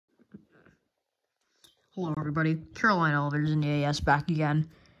Hello everybody, Carolina Elevators&EAS back again,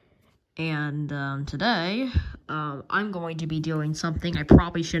 and today, I'm going to be doing something I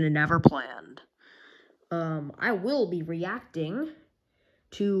probably should have never planned. I will be reacting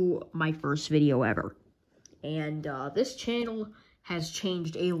to my first video ever, and this channel has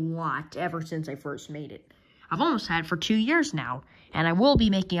changed a lot ever since I first made it. I've almost had it for 2 years now, and I will be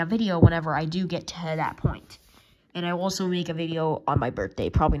making a video whenever I do get to that point. And I will also make a video on my birthday,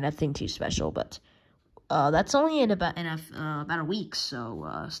 probably nothing too special, but that's only in about a week,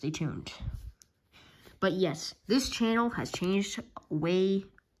 so stay tuned. But yes, this channel has changed way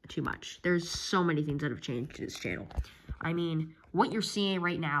too much. There's so many things that have changed to this channel. I mean, what you're seeing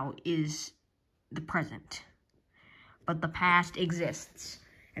right now is the present, but the past exists.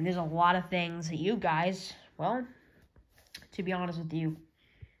 And there's a lot of things that you guys, well, to be honest with you,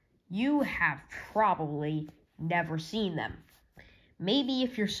 you have probably never seen them. Maybe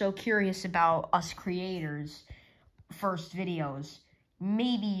if you're so curious about us creators' first videos,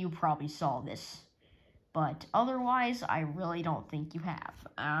 maybe you probably saw this. But otherwise, I really don't think you have.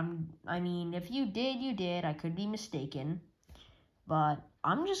 I mean, if you did, you did. I could be mistaken. But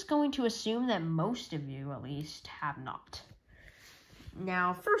I'm just going to assume that most of you, at least, have not.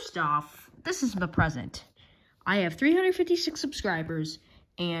 Now, first off, this is the present. I have 356 subscribers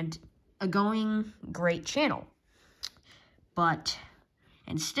and a going great channel. But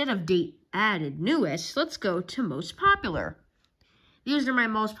instead of date added newest, let's go to most popular. These are my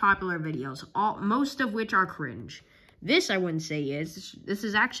most popular videos, most of which are cringe. This I wouldn't say is. This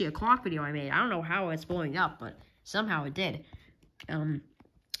is actually a clock video I made. I don't know how it's blowing up, but somehow it did. And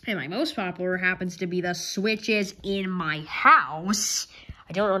my most popular happens to be the switches in my house.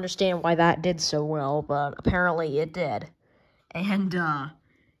 I don't understand why that did so well, but apparently it did. And,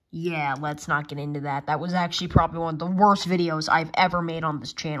 yeah, let's not get into that. That was actually probably one of the worst videos I've ever made on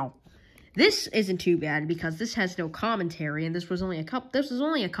this channel. This isn't too bad because this has no commentary, and this was only a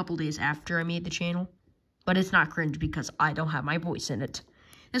couple days after I made the channel. But it's not cringe because I don't have my voice in it.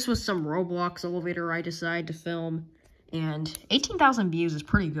 This was some Roblox elevator I decided to film, and 18,000 views is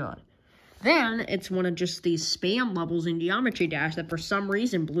pretty good. Then it's one of just these spam levels in Geometry Dash that for some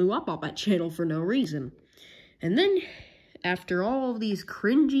reason blew up on that channel for no reason. And then, after all of these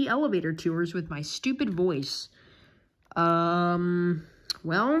cringy elevator tours with my stupid voice,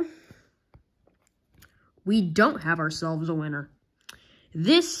 well, we don't have ourselves a winner.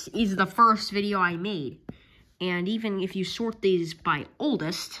 This is the first video I made, and even if you sort these by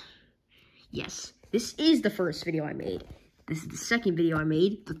oldest, yes, this is the first video I made. This is the second video I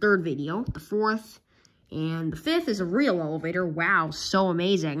made, the third video, the fourth, and the fifth is a real elevator. Wow, so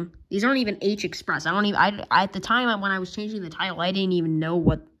amazing. These aren't even H Express. At the time when I was changing the title, I didn't even know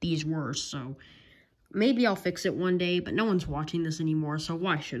what these were, so maybe I'll fix it one day, but no one's watching this anymore, so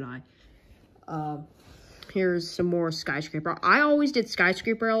why should I? Here's some more skyscraper. I always did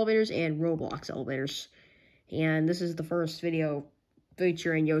skyscraper elevators and Roblox elevators, and this is the first video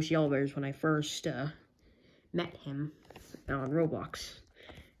featuring Yoshi Elevators when I first met him on Roblox.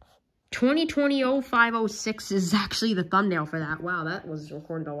 2020-0506 is actually the thumbnail for that. Wow, that was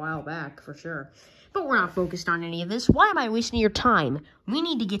recorded a while back, for sure. But we're not focused on any of this. Why am I wasting your time? We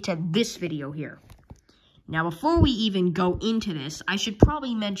need to get to this video here. Now, before we even go into this, I should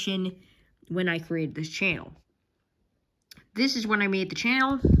probably mention when I created this channel. This is when I made the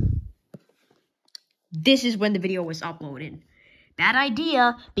channel. This is when the video was uploaded. Bad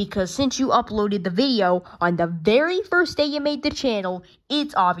idea, because since you uploaded the video on the very first day you made the channel,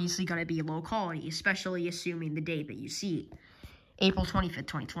 it's obviously going to be low quality, especially assuming the date that you see, April 25th,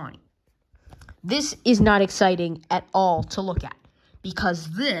 2020. This is not exciting at all to look at,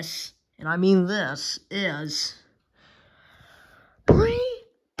 because this, and I mean this, is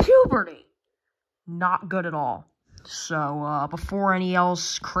pre-puberty. Not good at all. So, before any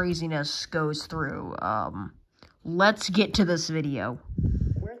else craziness goes through, let's get to this video.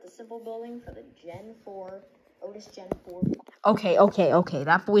 We're at the Simple building for the Gen 4, Otis Gen 4. Okay.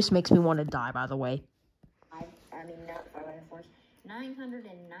 That voice makes me want to die, by the way. I mean, not 500 floors.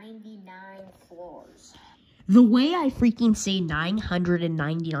 999 floors. The way I freaking say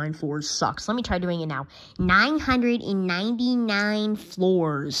 999 floors sucks. Let me try doing it now. 999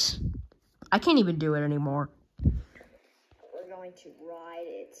 floors. I can't even do it anymore. We're going to ride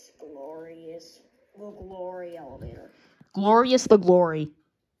its the glory elevator. Glorious the glory.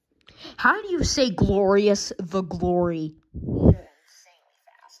 How do you say glorious the glory? They're insanely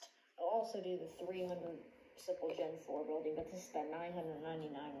fast. I'll also do the 300 Simple Gen 4 building, but this is the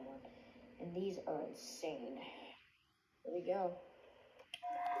 999 one. And these are insane. Here we go.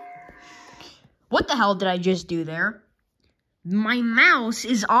 What the hell did I just do there? My mouse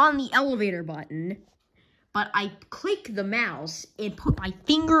is on the elevator button, but I click the mouse and put my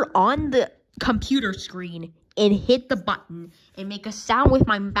finger on the computer screen and hit the button and make a sound with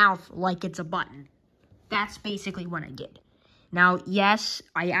my mouth like it's a button. That's basically what I did. Now, yes,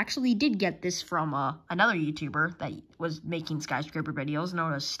 I actually did get this from another YouTuber that was making skyscraper videos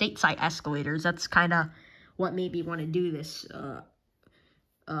known as Stateside Escalators. That's kind of what made me want to do this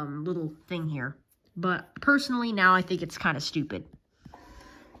little thing here. But personally, now I think it's kind of stupid.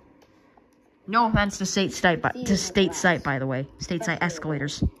 No offense to Stateside, by the way. Stateside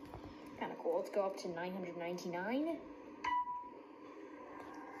Escalators. Kind of cool. Let's go up to 999.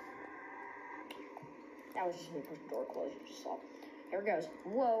 That was just me pushing the door closed. You just saw. Here it goes.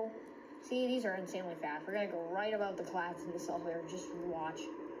 Whoa. See, these are insanely fast. We're going to go right above the clouds in this elevator. Just watch.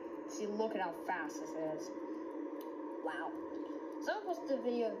 See, look at how fast this is. Wow. Someone posted a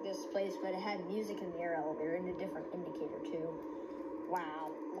video of this place, but it had music in the air elevator and a different indicator, too.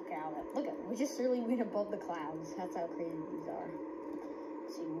 Wow. Look at, we just really went above the clouds. That's how crazy these are.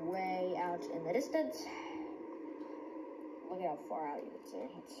 See, way out in the distance. Look at how far out you can see.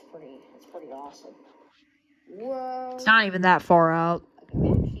 It's pretty awesome. Whoa. It's not even that far out.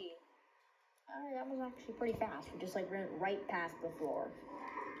 Okay, that was actually pretty fast. We just like ran right past the floor.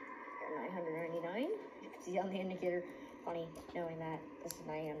 999. You can see on the indicator. Funny knowing that this is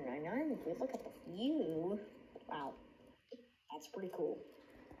 999. If we look at the view, wow, that's pretty cool.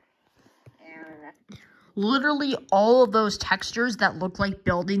 And Literally all of those textures that look like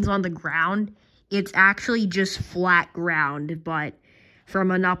buildings on the ground, it's actually just flat ground, but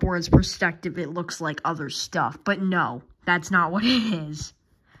from an upwards perspective, it looks like other stuff. But no, that's not what it is.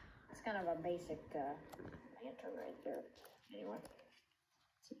 It's kind of a basic lantern right there. Anyway,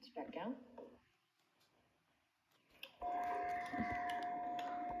 let's back down.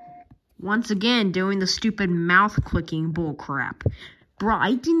 Once again, doing the stupid mouth clicking bullcrap. Bro,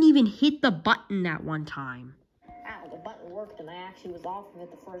 I didn't even hit the button that one time. Ow, the button worked and I actually was off of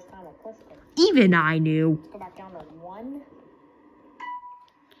it the first time I pushed it. Even I knew. Let's go back down to 1.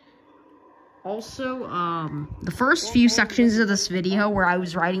 Also, the first few sections of this video where I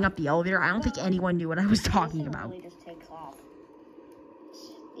was riding up the elevator, I don't think anyone knew what I was talking about. Really just takes off.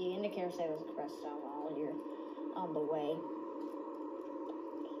 The indicator said it was pressed down while you're on the way.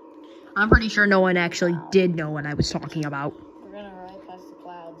 I'm pretty sure no one actually did know what I was talking about. We're gonna ride past the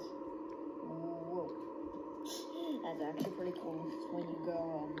clouds. Whoa. That's actually pretty cool. It's when you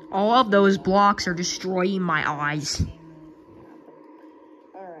go, All of those blocks are destroying my eyes.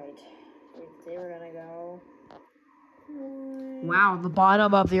 Alright. We're gonna go. Wow, the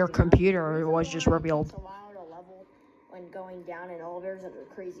bottom of your computer was just revealed. It's allowed a level when going down in elevators that are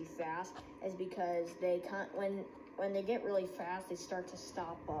crazy fast is because they can't, when they get really fast, they start to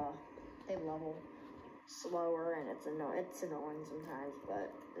stop, they level slower, and it's annoying sometimes,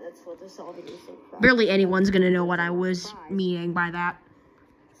 but that's what this elevator is so fast. Barely anyone's gonna know what I was meaning by that.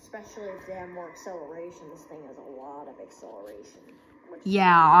 Especially if they have more acceleration. This thing has a lot of acceleration.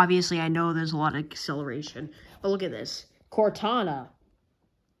 Yeah, obviously I know there's a lot of acceleration. But look at this. Cortana.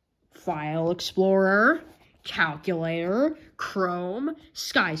 File Explorer. Calculator. Chrome.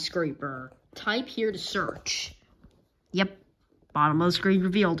 Skyscraper. Type here to search. Yep. Bottom of the screen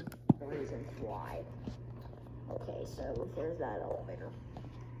revealed. The reason why. Okay, so there's that elevator.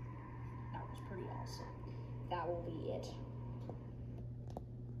 That was pretty awesome. That will be it.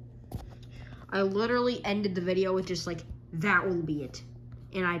 I literally ended the video with just like, that will be it.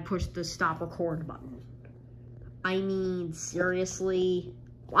 And I pushed the stop record button. I mean, seriously?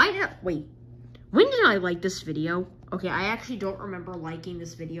 Wait, when did I like this video? Okay, I actually don't remember liking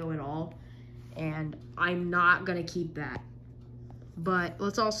this video at all. And I'm not gonna keep that. But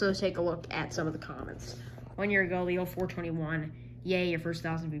let's also take a look at some of the comments. 1 year ago, Leo421, yay, your first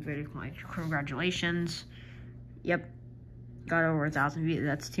 1,000 view video, congratulations. Yep, got over 1,000 views,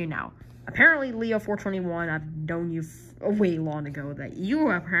 that's 2 now. Apparently, Leo421, I've known you way long ago that you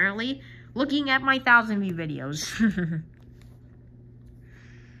were apparently looking at my 1,000 view videos.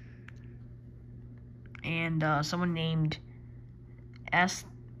 And someone named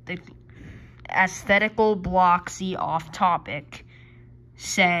Aesthetical Bloxy Off Topic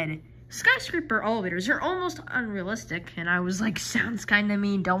said, skyscraper elevators are almost unrealistic. And I was like, sounds kind of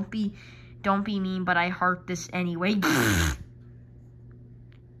mean. Don't be mean, but I heart this anyway.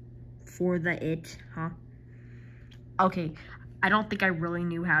 For the it, huh? Okay, I don't think I really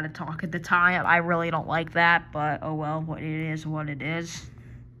knew how to talk at the time. I really don't like that, but oh well, what it is, what it is.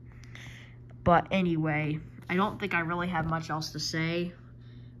 But anyway, I don't think I really have much else to say.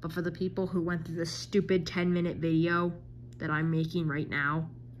 But for the people who went through this stupid 10-minute video that I'm making right now,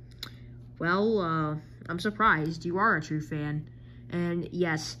 well, I'm surprised. You are a true fan. And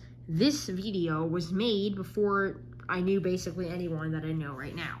yes, this video was made before I knew basically anyone that I know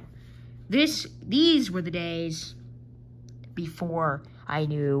right now. These were the days before I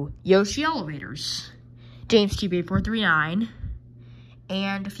knew Yoshi Elevators, James T8439,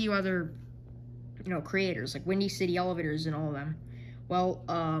 and a few other, creators like Windy City Elevators and all of them. Well,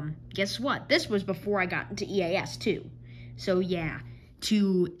 guess what? This was before I got into EAS too. So yeah,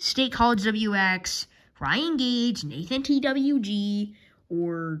 to State College WX, Ryan Gage, Nathan TWG,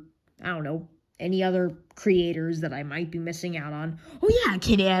 or I don't know, any other creators that I might be missing out on. Oh yeah,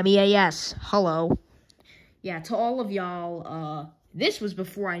 Kid-Am EAS. Hello. Yeah, to all of y'all, this was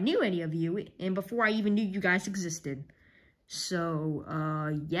before I knew any of you, and before I even knew you guys existed. So,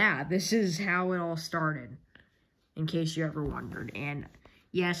 yeah, this is how it all started, in case you ever wondered. And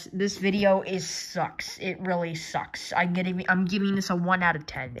yes, this video sucks. It really sucks. I'm giving this a 1 out of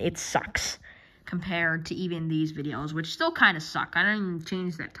 10. It sucks compared to even these videos, which still kind of suck. I didn't even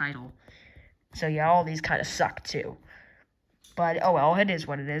change that title. So yeah, all these kind of suck too. But oh well, it is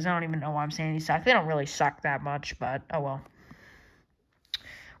what it is. I don't even know why I'm saying these suck. They don't really suck that much, but oh well.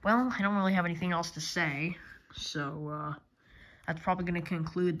 Well, I don't really have anything else to say, so that's probably going to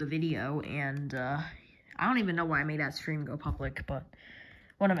conclude the video. And I don't even know why I made that stream go public, but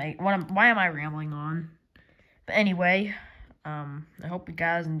why am I rambling on? But anyway, I hope you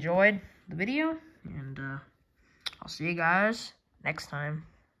guys enjoyed the video, and I'll see you guys next time.